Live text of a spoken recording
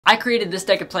I created this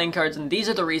deck of playing cards, and these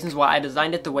are the reasons why I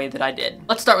designed it the way that I did.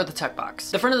 Let's start with the tuck box.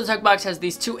 The front of the tuck box has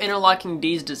these two interlocking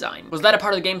D's design. Was that a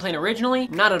part of the game plan originally?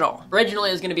 Not at all. Originally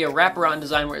it was going to be a wraparound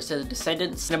design where it says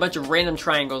Descendents and a bunch of random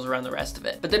triangles around the rest of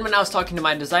it. But then when I was talking to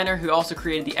my designer, who also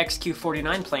created the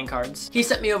XQ49 playing cards, he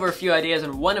sent me over a few ideas,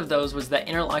 and one of those was that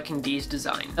interlocking D's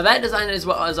design. Now that design is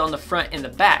what was on the front and the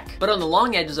back, but on the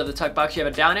long edges of the tuck box you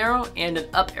have a down arrow and an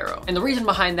up arrow. And the reason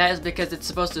behind that is because it's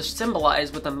supposed to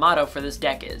symbolize what the motto for this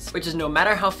deck is, which is no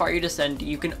matter how far you descend,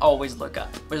 you can always look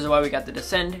up, which is why we got the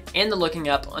descend and the looking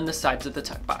up on the sides of the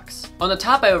tuck box. On the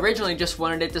top, I originally just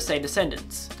wanted it to say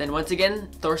Descendants. Then once again,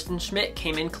 Thorsten Schmidt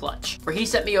came in clutch, where he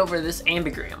sent me over this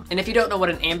ambigram. And if you don't know what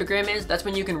an ambigram is, that's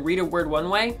when you can read a word one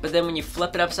way, but then when you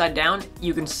flip it upside down,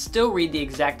 you can still read the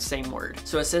exact same word.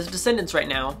 So it says Descendants right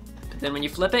now, then when you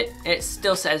flip it, it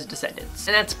still says Descendants.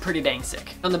 And that's pretty dang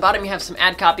sick. On the bottom, you have some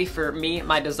ad copy for me,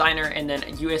 my designer, and then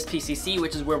USPCC,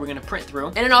 which is where we're gonna print through.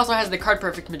 And it also has the Card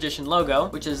Perfect Magician logo,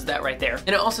 which is that right there. And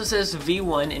it also says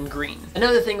V1 in green.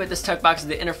 Another thing with this tuck box is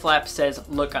the inner flap says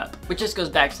look up, which just goes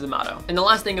back to the motto. And the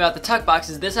last thing about the tuck box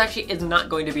is this actually is not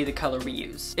going to be the color we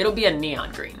use. It'll be a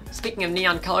neon green. Speaking of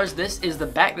neon colors, this is the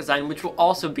back design, which will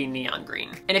also be neon green.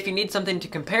 And if you need something to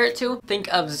compare it to,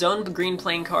 think of Zone green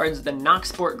playing cards, the Nox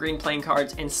Sport green playing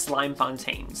cards, and Slime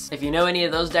Fontaines. If you know any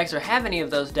of those decks or have any of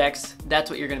those decks, that's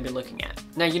what you're going to be looking at.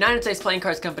 Now, United States Playing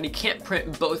Cards Company can't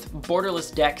print both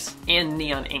borderless decks and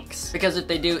neon inks, because if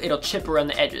they do, it'll chip around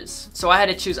the edges. So I had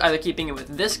to choose either keeping it with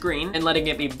this green and letting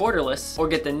it be borderless, or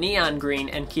get the neon green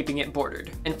and keeping it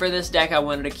bordered. And for this deck, I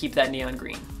wanted to keep that neon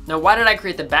green. Now, why did I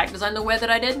create the back design the way that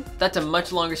I did? That's a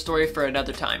much longer story for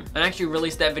another time. I actually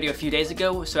released that video a few days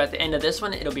ago, so at the end of this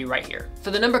one, it'll be right here.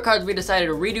 For the number cards, we decided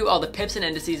to redo all the pips and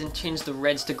indices and change the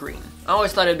reds to green. I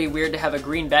always thought it'd be weird to have a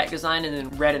green back design and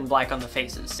then red and black on the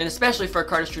faces. And especially for a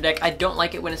Cardistry deck, I don't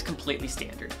like it when it's completely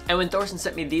standard. And when Thorsten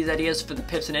sent me these ideas for the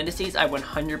pips and indices, I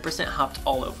 100% hopped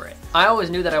all over it. I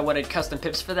always knew that I wanted custom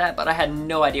pips for that, but I had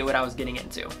no idea what I was getting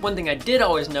into. One thing I did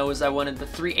always know is I wanted the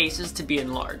 3 aces to be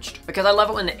enlarged, because I love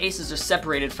it when the aces are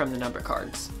separated from the number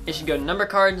cards. It should go number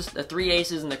cards, the 3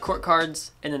 aces, and the court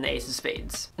cards, and then the ace of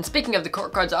spades. And speaking of the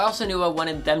court cards, I also knew I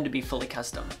wanted them to be fully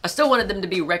custom. I still wanted them to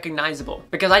be recognizable,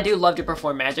 because I do love to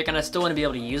perform Magic, and I still want to be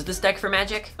able to use this deck for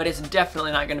Magic, but it's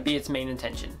definitely not going to be its main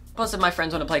intention. Plus, if my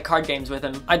friends want to play card games with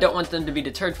them, I don't want them to be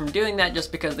deterred from doing that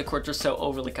just because the courts are so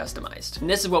overly customized. And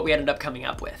this is what we ended up coming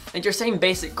up with. It's your same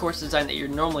basic course design that you're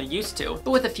normally used to,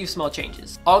 but with a few small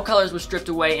changes. All colors were stripped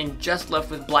away and just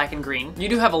left with black and green. You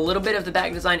do have a little bit of the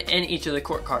back design in each of the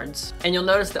court cards, and you'll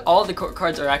notice that all of the court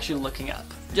cards are actually looking up,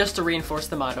 just to reinforce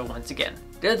the motto once again.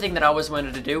 The other thing that I always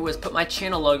wanted to do was put my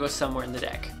channel logo somewhere in the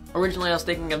deck. Originally, I was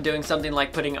thinking of doing something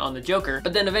like putting it on the Joker,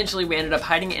 but then eventually we ended up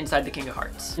hiding it inside the King of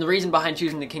Hearts. And the reason behind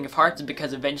choosing the King of Hearts is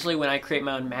because eventually when I create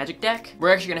my own Magic deck,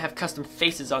 we're actually going to have custom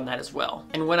faces on that as well.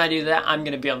 And when I do that, I'm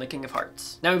going to be on the King of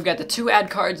Hearts. Now we've got the 2 ad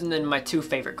cards and then my 2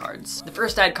 favorite cards. The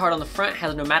first ad card on the front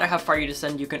has no matter how far you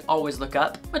descend, you can always look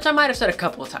up, which I might have said a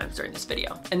couple of times during this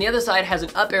video. And the other side has an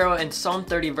up arrow and Psalm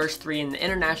 30 verse 3 in the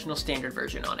International Standard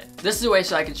version on it. This is a way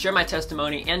so I can share my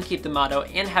testimony and keep the motto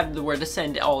and have the word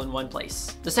descend all in one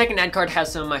place. The second ad card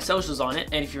has some of my socials on it,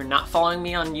 and if you're not following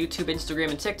me on YouTube, Instagram,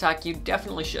 and TikTok, you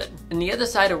definitely should. And the other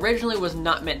side originally was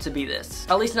not meant to be this,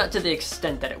 at least not to the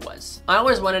extent that it was. I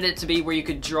always wanted it to be where you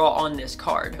could draw on this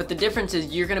card, but the difference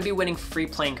is you're gonna be winning free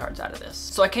playing cards out of this.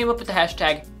 So I came up with the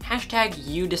hashtag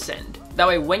 #YouDescend. That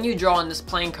way when you draw on this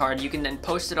playing card, you can then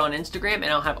post it on Instagram and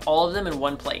I'll have all of them in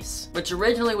one place, which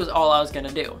originally was all I was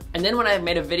gonna do. And then when I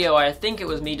made a video where I think it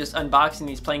was me just unboxing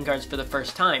these playing cards for the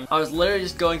first time, I was literally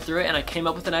just going through it and I came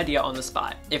up with an idea on the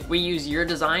spot. If we use your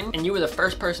design and you were the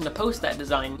first person to post that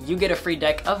design, you get a free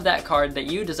deck of that card that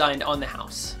you designed on the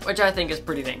house, which I think is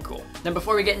pretty dang cool. Now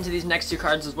before we get into these next 2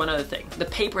 cards, there's one other thing. The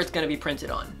paper it's gonna be printed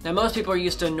on. Now most people are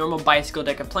used to a normal bicycle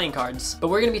deck of playing cards, but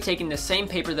we're gonna be taking the same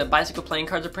paper that bicycle playing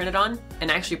cards are printed on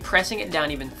and actually pressing it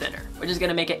down even thinner, which is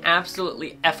gonna make it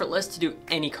absolutely effortless to do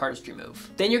any cardistry move.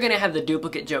 Then you're gonna have the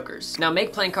duplicate jokers. Now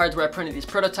Make Playing Cards, where I printed these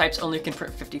prototypes, only can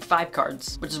print 55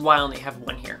 cards, which is why I only have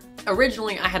 1 here.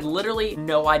 Originally, I had literally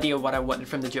no idea what I wanted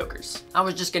from the jokers. I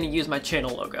was just gonna use my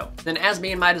channel logo. Then as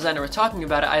me and my designer were talking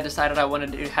about it, I decided I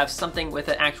wanted to have something with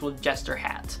an actual jester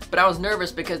hat. But I was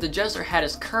nervous because the jester hat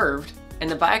is curved and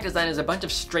the back design is a bunch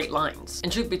of straight lines.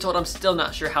 And truth be told, I'm still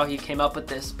not sure how he came up with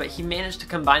this, but he managed to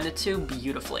combine the two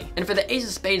beautifully. And for the Ace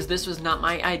of Spades, this was not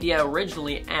my idea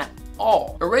originally at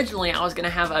all. Originally, I was gonna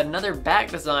have another back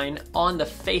design on the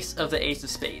face of the Ace of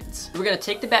Spades. We're gonna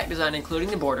take the back design, including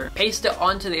the border, paste it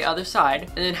onto the other side,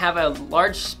 and then have a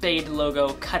large spade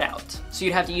logo cut out. So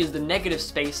you'd have to use the negative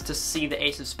space to see the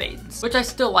Ace of Spades, which I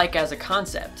still like as a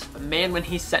concept. But man, when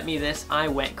he sent me this, I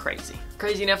went crazy.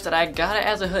 Crazy enough that I got it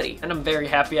as a hoodie, and I'm very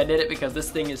happy I did it because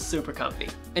this thing is super comfy.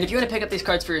 And if you want to pick up these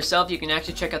cards for yourself, you can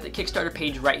actually check out the Kickstarter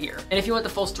page right here. And if you want the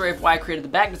full story of why I created the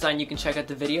back design, you can check out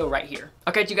the video right here.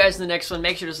 I'll catch you guys in the next one.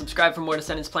 Make sure to subscribe for more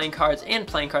Descendents playing cards and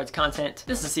playing cards content.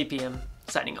 This is CPM,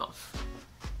 signing off.